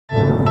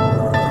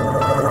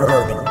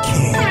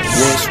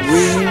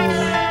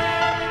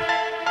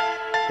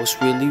what's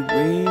really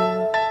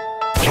real.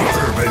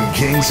 Urban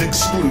Kings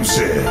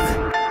exclusive.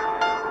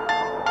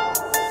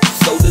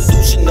 So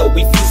delusional,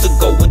 refuse to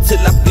go until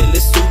I feel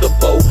it's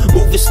suitable.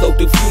 Moving slow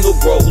through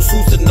funerals.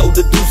 Who's to know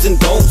the do's and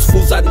don'ts?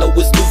 Fools I know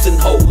is losing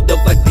hold of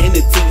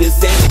identity and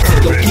sanity.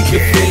 Don't keep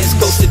your friends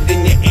closer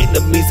than your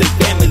enemies and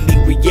family.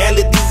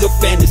 Reality or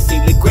fantasy,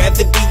 let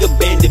gravity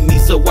abandon me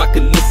so I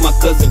can lift my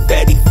cousin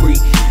Fatty free.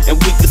 And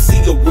we can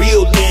see a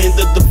real land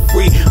of the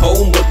free,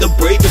 home of the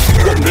brave. If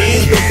you a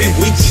man, don't be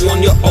weak, you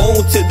on your own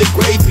to the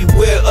grave.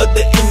 Beware of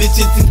the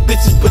images these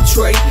bitches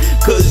portray,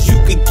 cause you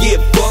could get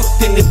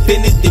fucked in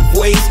definitive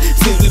ways.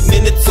 See we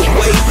minutes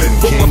away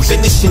from my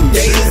finishing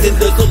days, and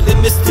there's no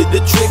limits to the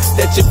tricks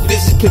that your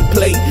vision can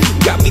play.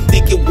 Got me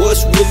thinking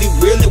what's really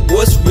real and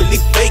what's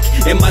really fake.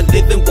 Am I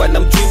living while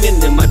I'm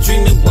dreaming? Am I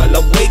dreaming while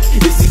I'm awake?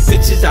 Is these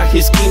bitches out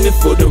here scheming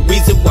for the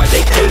reason why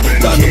they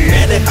hate? God, no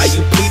matter how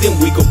you pleading,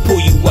 we gon'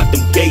 pull you out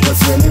them gates.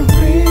 What's really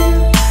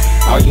real?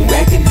 Are you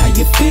acting how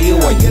you feel?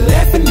 Are you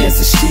laughing as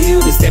a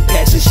shield? Is that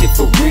passion shit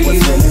for real?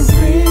 What's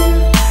really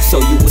real? So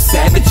you a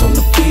savage on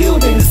the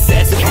field, an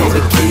assassin for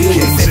the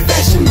kill. Is that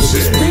passion that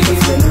is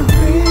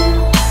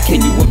real? Can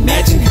you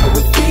imagine how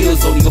it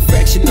feels? Only a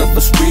fraction of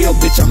us real.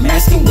 Bitch, I'm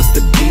asking what's the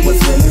deal?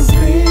 What's really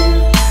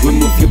real?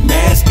 Remove your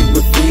mask and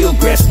reveal.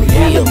 Grasp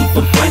reality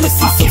from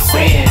fantasy, so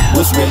sad.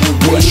 What's really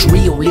real? What's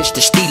real is the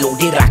estilo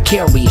that I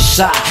carry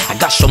inside. I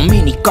got so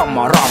many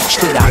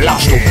camaradas that I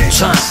lost over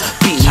time.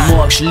 Big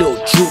mugs, little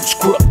droops,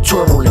 crook,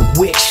 turtle, and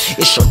wicks.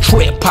 It's a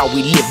trip how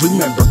we live,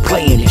 remember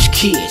playing as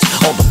kids.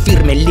 All the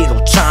firme little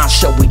times,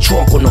 so we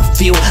drunk on the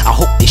field. I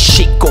hope this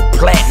shit go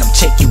platinum,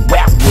 take you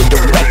out with the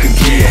record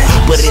deal.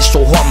 But it's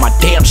so hard my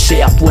damn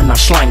self when I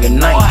slang your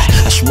names.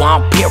 That's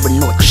why I'm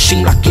paranoid, cause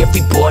seem like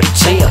everybody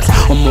tells.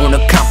 I'm on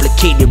a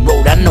complicated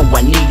road, I know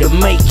I need to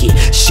make it.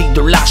 See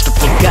the lost or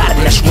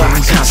forgotten, that's why I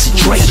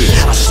concentrate.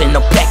 I send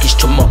a package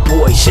to my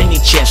boys any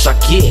chance I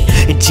get,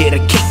 and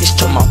dedicate this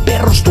to my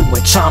battles,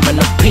 doing time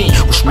in the pen.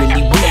 What's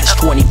really real is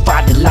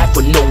 25 to life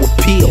with no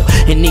appeal,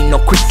 and ain't no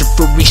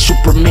Christopher Reeve,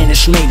 Superman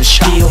is made of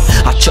steel.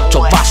 I took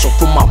Tobasso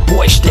from my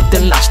boys that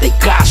then lost their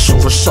caso.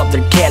 From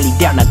Southern Cali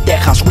down to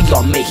Texas, we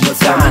all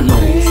Mexicanos.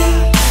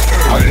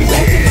 Are you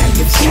acting how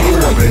you feel?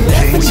 Are you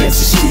laughing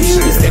as a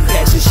shield? Is that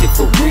passion shit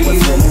for real?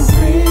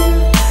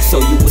 So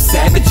you a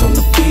savage on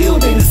the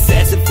field, an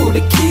assassin for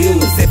the kill.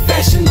 Is that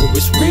fashion or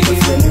it's real?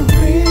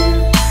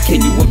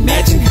 Can you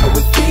imagine how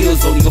it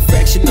feels? Only a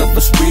fraction of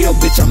us real.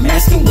 Bitch, I'm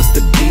asking what's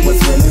the deal?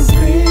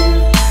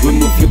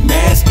 Remove your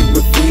mask and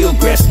reveal.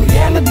 Grasp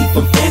reality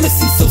from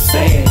fantasy, so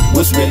sad.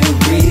 What's really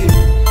real?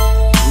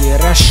 Yeah,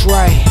 that's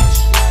right.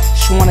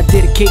 Just wanna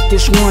dedicate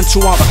this one to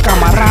all the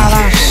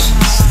camaradas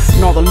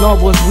and all the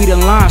loved ones we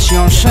done lost, you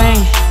know what I'm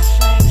saying?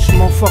 It's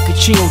motherfucking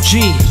Chino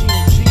G,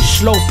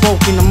 slow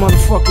poke in the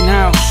motherfucking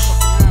house.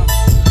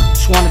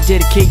 Just wanna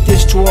dedicate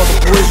this to all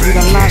the boys we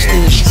done lost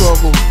in the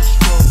struggle.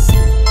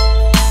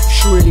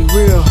 It's really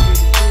real.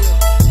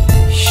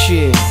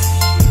 Shit.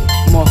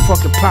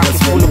 Motherfucking pocket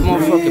full of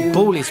motherfucking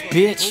bullets,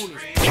 bitch.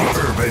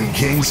 Urban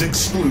Kings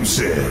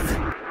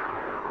exclusive.